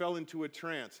preparations, he fell into a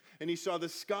trance. And he saw the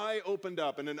sky opened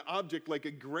up and an object like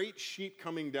a great sheet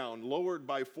coming down, lowered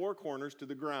by 4 corners to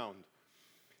the ground.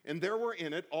 And there were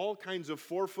in it all kinds of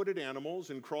 4-footed animals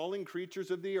and crawling creatures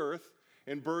of the earth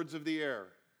and birds of the air.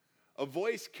 A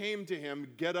voice came to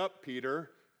him, "Get up,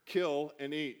 Peter, kill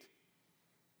and eat."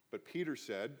 But Peter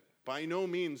said, "By no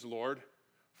means, Lord,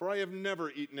 for I have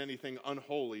never eaten anything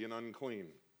unholy and unclean."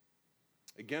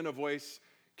 Again, a voice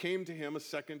came to him a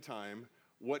second time,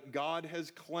 "What God has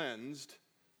cleansed,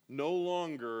 no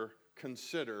longer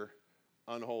consider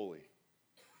unholy."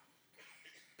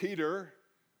 Peter,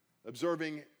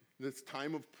 observing this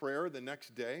time of prayer the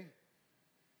next day,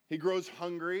 he grows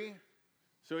hungry,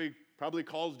 so he probably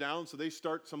calls down, so they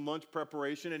start some lunch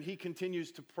preparation, and he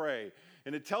continues to pray.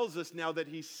 And it tells us now that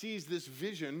he sees this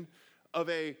vision of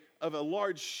a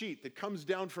large sheet that comes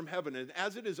down from heaven, and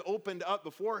as it is opened up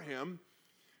before him,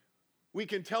 We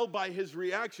can tell by his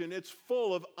reaction, it's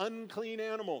full of unclean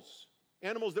animals.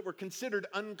 Animals that were considered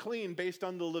unclean based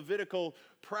on the Levitical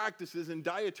practices and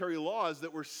dietary laws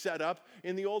that were set up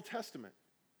in the Old Testament.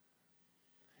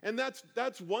 And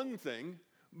that's one thing,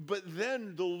 but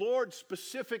then the Lord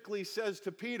specifically says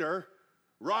to Peter,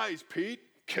 "Rise, Pete,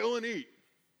 kill and eat."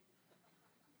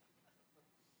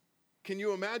 Can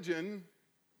you imagine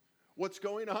what's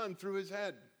going on through his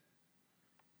head?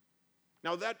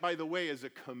 Now that, by the way, is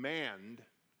a command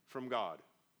from God.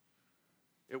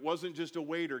 It wasn't just a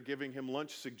waiter giving him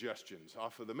lunch suggestions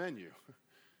off of the menu.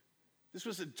 This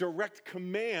was a direct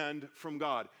command from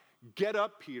God. Get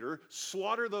up, Peter,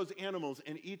 slaughter those animals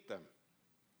and eat them.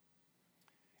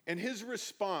 And his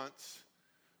response,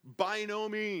 by no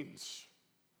means,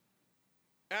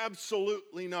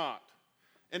 absolutely not.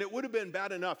 And it would have been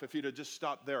bad enough if he'd have just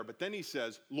stopped there, but then he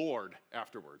says, Lord,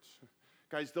 afterwards.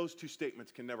 Guys, those two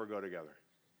statements can never go together.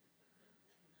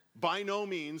 By no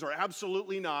means, or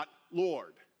absolutely not,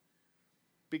 Lord.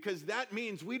 Because that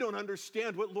means we don't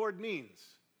understand what Lord means.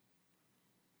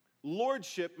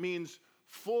 Lordship means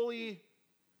fully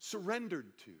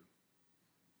surrendered to,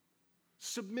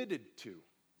 submitted to.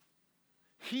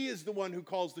 He is the one who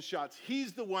calls the shots.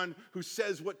 He's the one who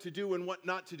says what to do and what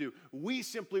not to do. We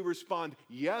simply respond,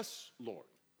 yes, Lord,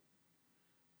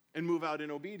 and move out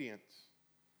in obedience.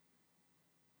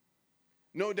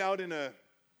 No doubt in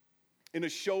a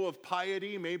show of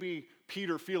piety, maybe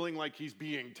Peter feeling like he's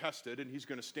being tested and he's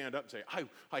going to stand up and say,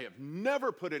 I have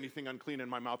never put anything unclean in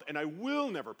my mouth and I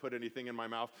will never put anything in my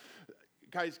mouth.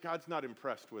 Guys, God's not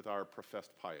impressed with our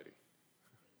professed piety.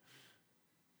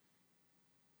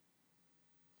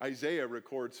 Isaiah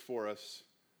records for us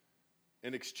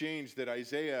an exchange that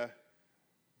Isaiah,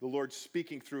 the Lord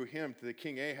speaking through him to the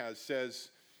king Ahaz, says,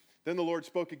 Then the Lord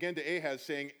spoke again to Ahaz,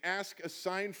 saying, Ask a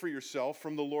sign for yourself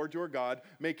from the Lord your God.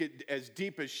 Make it as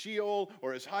deep as Sheol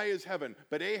or as high as heaven.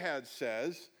 But Ahaz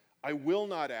says, I will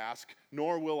not ask,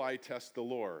 nor will I test the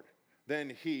Lord.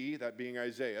 Then he, that being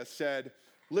Isaiah, said,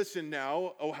 Listen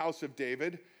now, O house of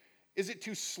David, is it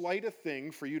too slight a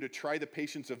thing for you to try the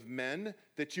patience of men,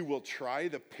 that you will try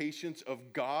the patience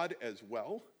of God as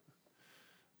well?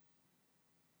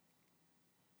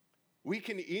 We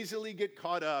can easily get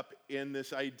caught up in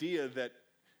this idea that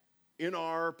in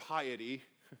our piety,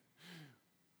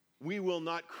 we will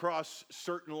not cross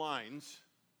certain lines,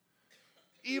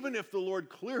 even if the Lord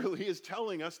clearly is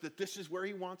telling us that this is where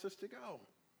he wants us to go.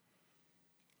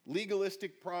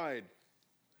 Legalistic pride,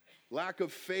 lack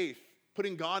of faith,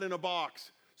 putting God in a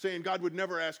box, saying God would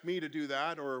never ask me to do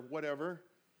that or whatever.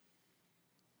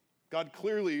 God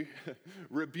clearly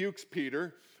rebukes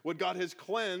Peter. What God has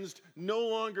cleansed, no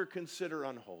longer consider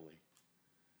unholy.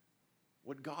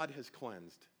 What God has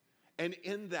cleansed. And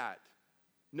in that,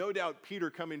 no doubt Peter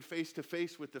coming face to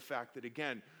face with the fact that,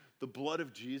 again, the blood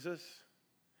of Jesus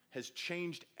has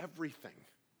changed everything.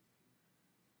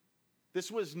 This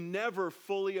was never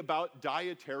fully about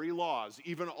dietary laws,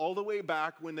 even all the way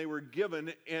back when they were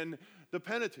given in the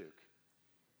Pentateuch.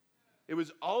 It was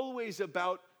always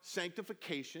about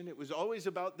sanctification. It was always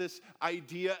about this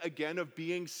idea, again, of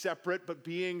being separate, but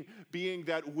being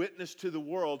that witness to the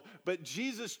world. But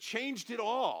Jesus changed it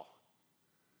all.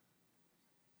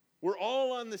 We're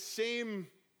all on the same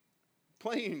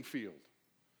playing field.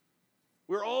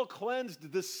 We're all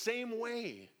cleansed the same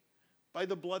way by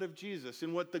the blood of Jesus.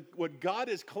 And what God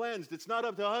has cleansed, it's not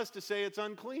up to us to say it's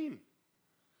unclean.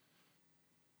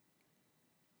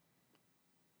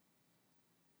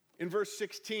 In verse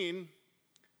 16,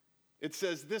 it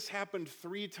says, This happened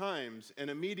 3 times, and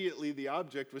immediately the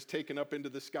object was taken up into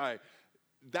the sky.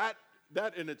 That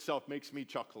in itself makes me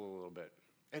chuckle a little bit.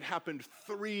 It happened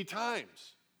 3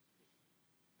 times.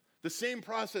 The same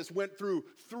process went through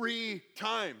 3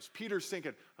 times. Peter's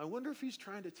thinking, I wonder if he's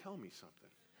trying to tell me something.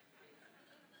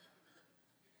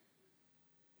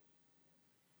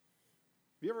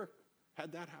 Have you ever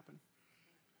had that happen?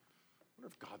 I wonder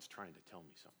if God's trying to tell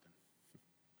me something.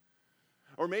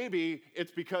 Or maybe it's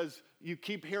because you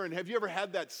keep hearing, have you ever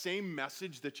had that same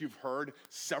message that you've heard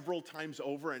several times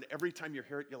over, and every time you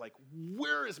hear it, you're like,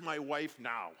 where is my wife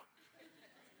now?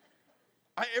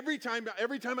 Every time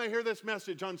I hear this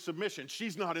message on submission,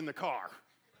 she's not in the car.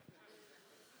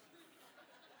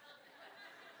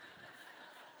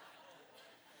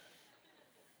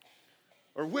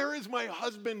 Or where is my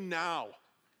husband now?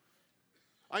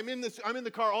 I'm in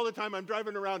the car all the time. I'm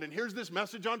driving around, and here's this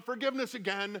message on forgiveness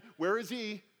again. Where is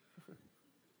he?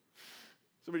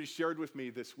 Somebody shared with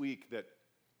me this week that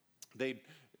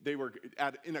they were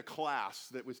in a class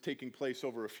that was taking place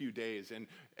over a few days, and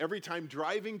every time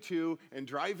driving to and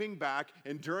driving back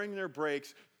and during their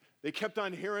breaks, They kept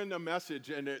on hearing a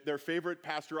message, and their favorite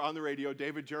pastor on the radio,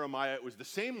 David Jeremiah, it was the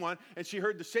same one, and she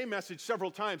heard the same message several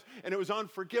times, and it was on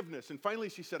forgiveness. And finally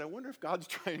she said, I wonder if God's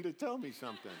trying to tell me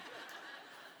something.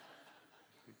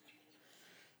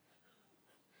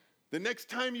 The next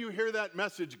time you hear that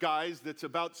message, guys, that's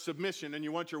about submission and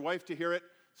you want your wife to hear it,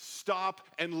 stop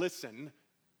and listen.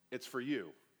 It's for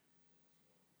you.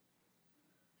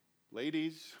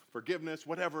 Ladies, forgiveness,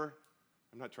 whatever.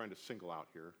 I'm not trying to single out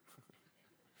here.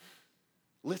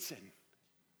 Listen.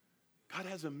 God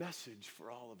has a message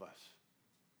for all of us.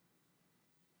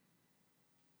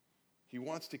 He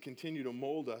wants to continue to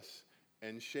mold us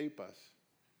and shape us.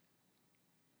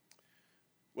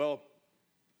 Well,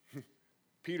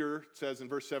 Peter says in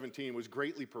verse 17, was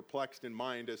greatly perplexed in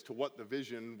mind as to what the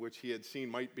vision which he had seen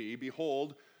might be.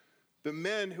 Behold, the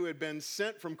men who had been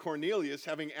sent from Cornelius,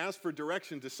 having asked for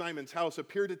direction to Simon's house,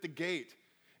 appeared at the gate.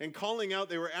 And calling out,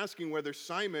 they were asking whether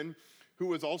Simon, who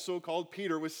was also called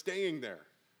Peter, was staying there.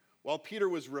 While Peter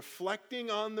was reflecting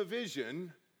on the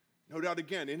vision, no doubt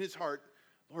again in his heart,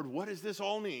 Lord, what does this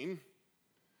all mean?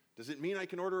 Does it mean I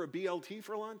can order a BLT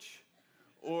for lunch?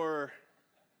 Or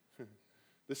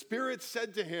the Spirit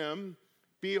said to him,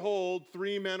 behold,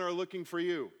 3 men are looking for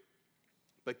you.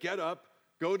 But get up,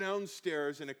 go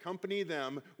downstairs, and accompany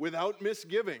them without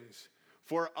misgivings,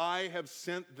 for I have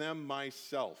sent them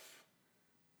myself.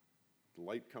 The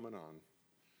light coming on.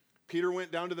 Peter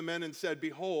went down to the men and said,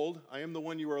 behold, I am the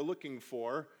one you are looking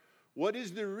for. What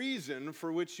is the reason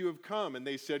for which you have come? And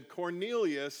they said,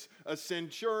 Cornelius, a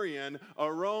centurion,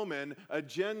 a Roman, a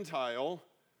Gentile,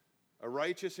 a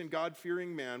righteous and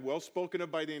God-fearing man, well spoken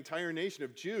of by the entire nation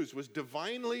of Jews, was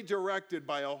divinely directed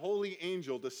by a holy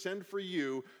angel to send for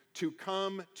you to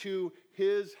come to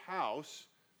his house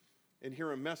and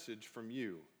hear a message from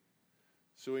you.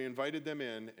 So he invited them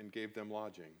in and gave them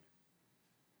lodging.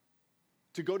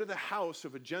 To go to the house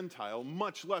of a Gentile,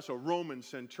 much less a Roman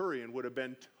centurion, would have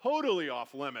been totally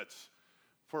off limits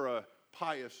for a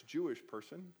pious Jewish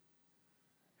person.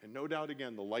 And no doubt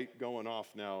again, the light going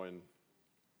off now in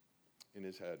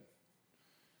his head.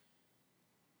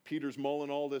 Peter's mulling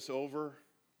all this over.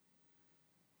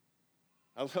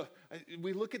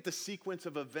 We look at the sequence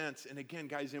of events, and again,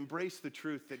 guys, embrace the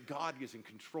truth that God is in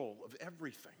control of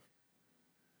everything.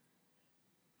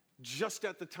 Just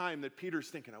at the time that Peter's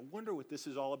thinking, I wonder what this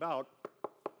is all about,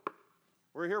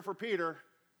 we're here for Peter.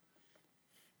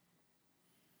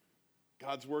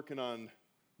 God's working on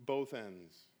both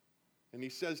ends. And he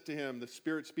says to him, the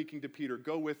Spirit speaking to Peter,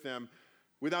 go with them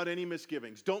without any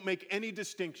misgivings. Don't make any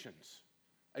distinctions.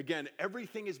 Again,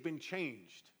 everything has been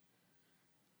changed.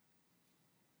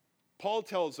 Paul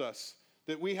tells us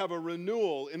that we have a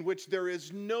renewal in which there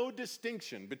is no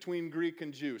distinction between Greek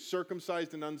and Jew,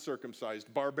 circumcised and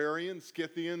uncircumcised, barbarian,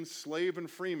 Scythian, slave and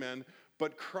freeman,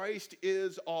 but Christ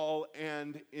is all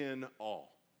and in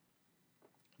all.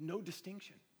 No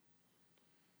distinction.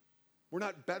 We're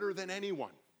not better than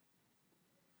anyone.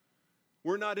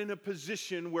 We're not in a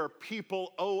position where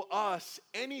people owe us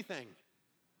anything.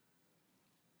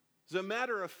 As a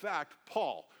matter of fact,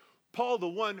 Paul, the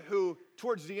one who,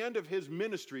 towards the end of his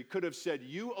ministry, could have said,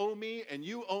 you owe me, and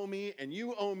you owe me, and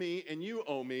you owe me, and you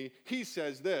owe me. He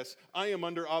says this, I am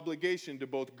under obligation to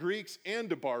both Greeks and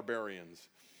to barbarians,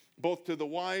 both to the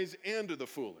wise and to the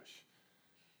foolish.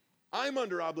 I'm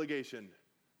under obligation.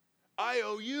 I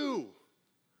owe you.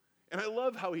 And I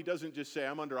love how he doesn't just say,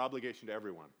 I'm under obligation to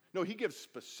everyone. No, he gives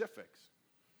specifics,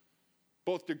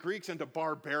 both to Greeks and to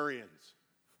barbarians.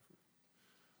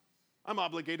 I'm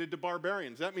obligated to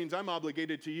barbarians. That means I'm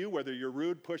obligated to you, whether you're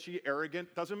rude, pushy,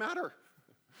 arrogant, doesn't matter.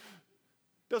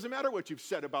 Doesn't matter what you've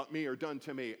said about me or done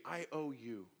to me. I owe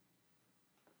you.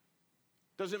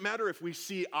 Doesn't matter if we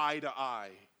see eye to eye.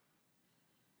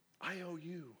 I owe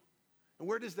you. And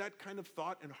where does that kind of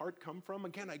thought and heart come from?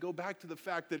 Again, I go back to the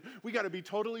fact that we got to be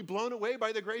totally blown away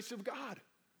by the grace of God.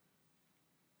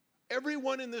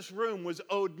 Everyone in this room was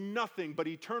owed nothing but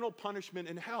eternal punishment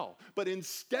in hell. But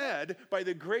instead, by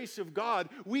the grace of God,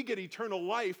 we get eternal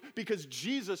life because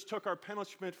Jesus took our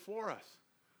punishment for us.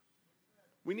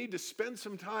 We need to spend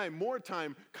some time, more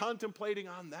time, contemplating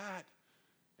on that.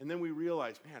 And then we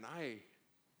realize, man,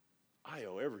 I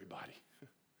owe everybody.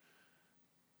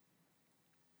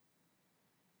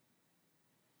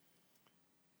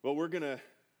 Well, we're going to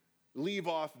leave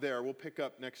off there. We'll pick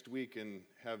up next week and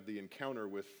have the encounter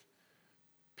with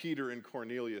Peter and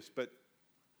Cornelius. But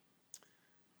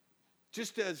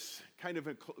just as kind of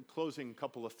a closing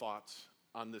couple of thoughts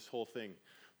on this whole thing,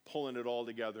 pulling it all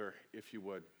together, if you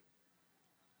would.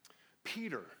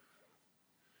 Peter,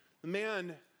 the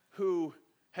man who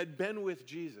had been with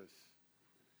Jesus,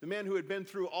 The man who had been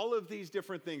through all of these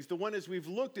different things, the one as we've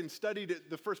looked and studied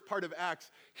the first part of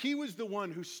Acts, he was the one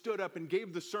who stood up and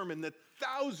gave the sermon that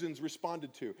thousands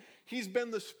responded to. He's been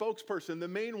the spokesperson, the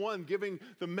main one giving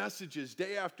the messages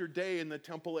day after day in the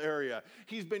temple area.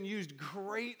 He's been used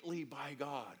greatly by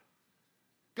God.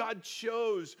 God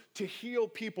chose to heal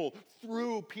people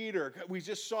through Peter. We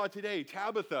just saw today,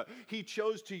 Tabitha, he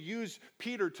chose to use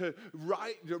Peter to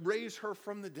raise her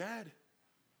from the dead.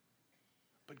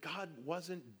 But God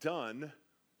wasn't done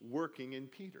working in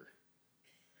Peter.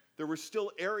 There were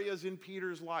still areas in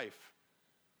Peter's life,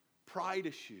 pride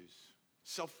issues,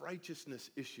 self-righteousness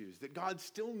issues that God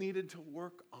still needed to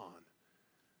work on.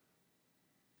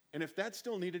 And if that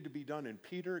still needed to be done in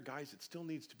Peter, guys, it still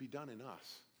needs to be done in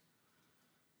us.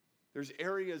 There's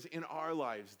areas in our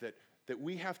lives that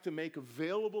we have to make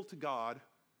available to God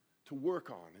to work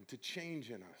on and to change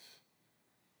in us.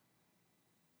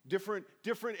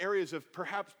 Different areas of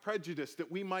perhaps prejudice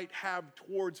that we might have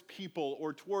towards people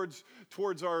or towards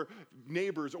our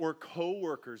neighbors or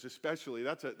co-workers especially.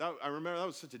 I remember that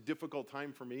was such a difficult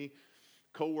time for me.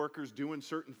 Co-workers doing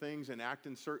certain things and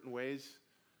acting certain ways.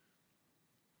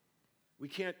 We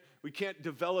can't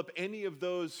develop any of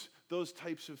those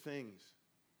types of things.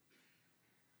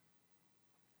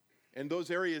 And those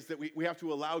areas that we have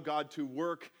to allow God to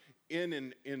work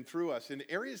in and through us, in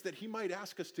areas that he might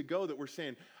ask us to go that we're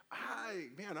saying,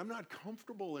 I'm not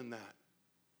comfortable in that.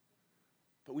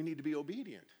 But we need to be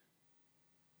obedient.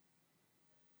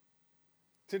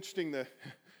 It's interesting that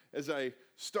as I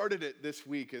started it this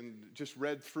week and just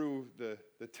read through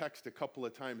the text a couple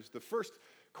of times, the first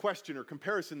question or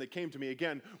comparison that came to me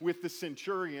again with the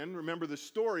centurion, remember the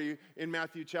story in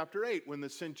Matthew chapter 8 when the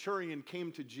centurion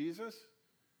came to Jesus?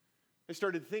 I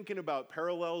started thinking about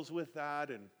parallels with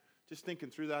that and just thinking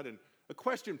through that, and a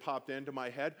question popped into my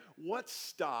head. What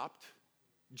stopped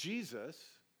Jesus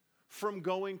from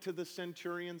going to the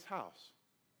centurion's house?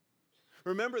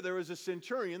 Remember, there was a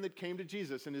centurion that came to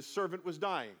Jesus, and his servant was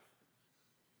dying.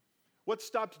 What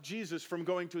stopped Jesus from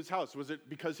going to his house? Was it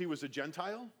because he was a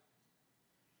Gentile?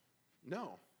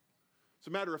 No. As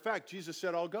a matter of fact, Jesus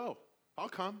said, I'll go. I'll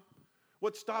come.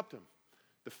 What stopped him?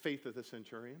 The faith of the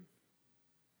centurion.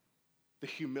 The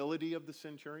humility of the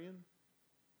centurion.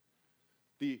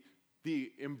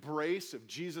 The embrace of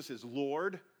Jesus as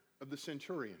Lord of the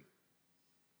centurion,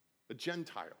 a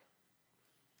Gentile.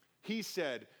 He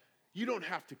said, you don't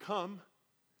have to come.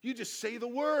 You just say the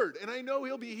word, and I know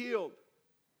he'll be healed.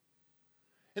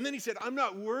 And then he said, I'm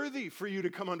not worthy for you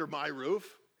to come under my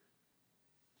roof.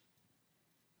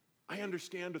 I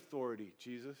understand authority,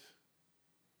 Jesus.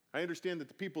 I understand that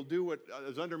the people do what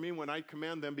is under me when I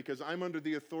command them because I'm under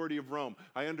the authority of Rome.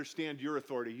 I understand your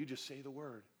authority. You just say the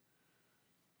word.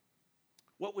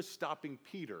 What was stopping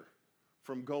Peter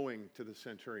from going to the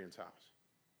centurion's house?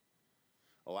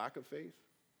 A lack of faith?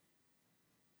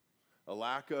 A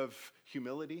lack of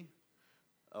humility?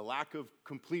 A lack of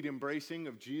complete embracing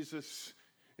of Jesus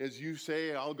as you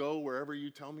say, I'll go wherever you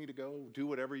tell me to go, do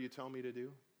whatever you tell me to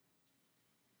do?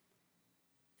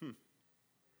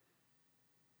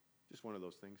 Just one of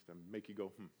those things to make you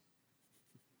go,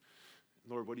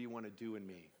 Lord, what do you want to do in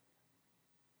me?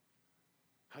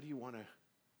 How do you want to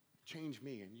change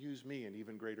me and use me in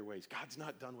even greater ways? God's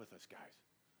not done with us, guys.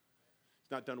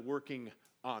 He's not done working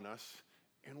on us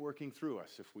and working through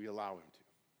us if we allow him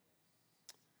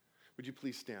to. Would you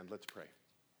please stand? Let's pray.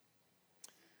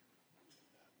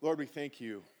 Lord, we thank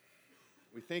you.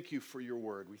 We thank you for your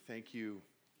word. We thank you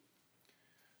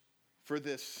for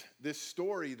this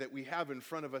story that we have in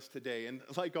front of us today. And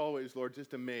like always, Lord,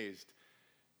 just amazed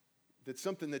that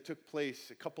something that took place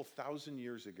a couple thousand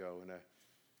years ago in a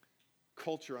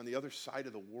culture on the other side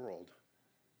of the world,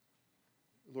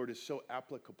 Lord, is so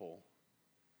applicable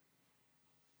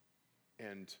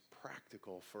and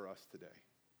practical for us today.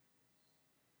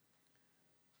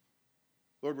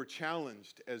 Lord, we're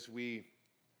challenged as we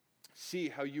see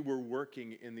how you were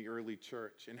working in the early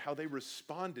church and how they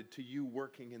responded to you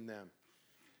working in them.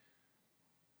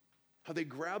 How they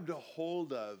grabbed a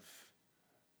hold of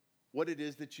what it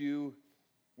is that you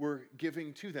were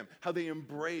giving to them. How they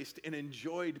embraced and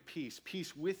enjoyed peace.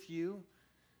 Peace with you.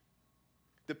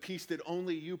 The peace that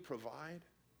only you provide.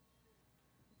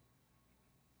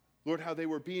 Lord, how they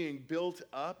were being built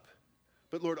up,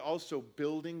 but Lord, also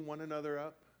building one another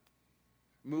up,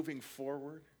 moving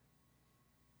forward.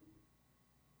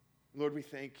 Lord, we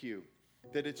thank you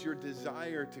that it's your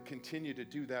desire to continue to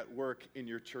do that work in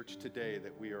your church today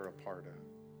that we are a part of.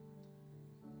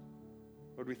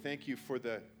 Lord, we thank you for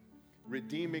the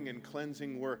redeeming and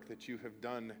cleansing work that you have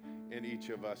done in each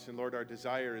of us. And Lord, our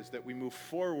desire is that we move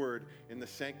forward in the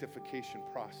sanctification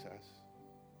process.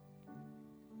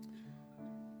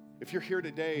 If you're here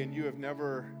today and you have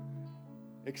never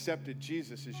accepted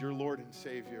Jesus as your Lord and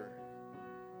Savior,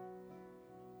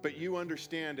 but you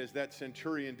understand, as that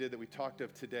centurion did that we talked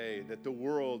of today, that the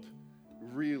world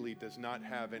really does not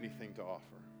have anything to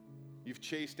offer. You've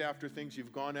chased after things,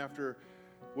 you've gone after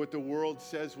what the world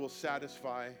says will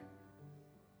satisfy,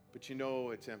 but you know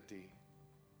it's empty.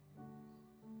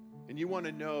 And you want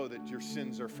to know that your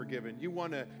sins are forgiven. You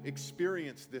want to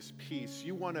experience this peace.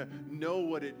 You want to know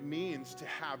what it means to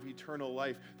have eternal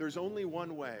life. There's only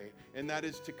one way, and that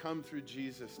is to come through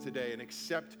Jesus today and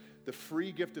accept the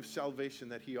free gift of salvation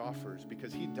that he offers,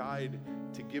 because he died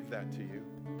to give that to you.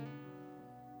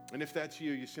 And if that's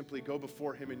you, you simply go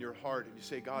before him in your heart and you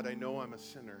say, God, I know I'm a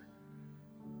sinner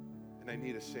and I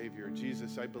need a Savior.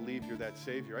 Jesus, I believe you're that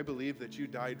Savior. I believe that you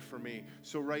died for me.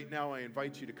 So right now I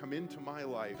invite you to come into my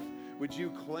life. Would you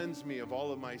cleanse me of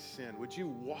all of my sin? Would you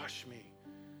wash me?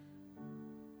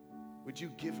 Would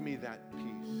you give me that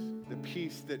peace, the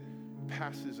peace that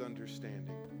passes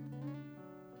understanding?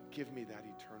 Give me that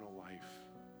eternal life.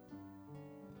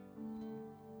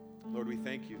 Lord, we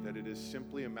thank you that it is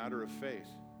simply a matter of faith.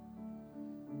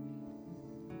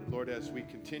 And Lord, as we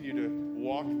continue to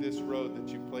walk this road that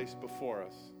you placed before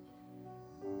us,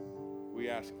 we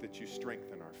ask that you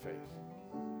strengthen our faith.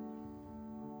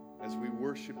 As we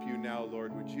worship you now,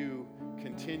 Lord, would you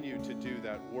continue to do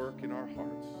that work in our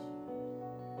hearts?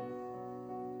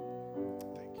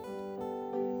 Thank you.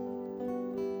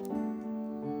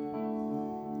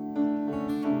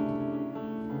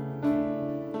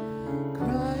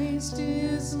 Christ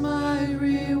is my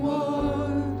reward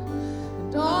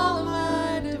and all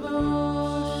my devotion.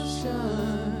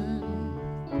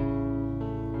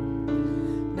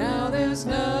 Now there's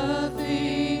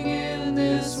nothing in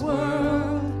this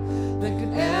world that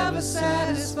could ever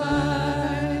satisfy.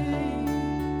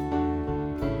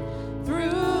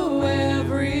 Through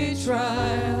every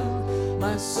trial,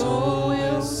 my soul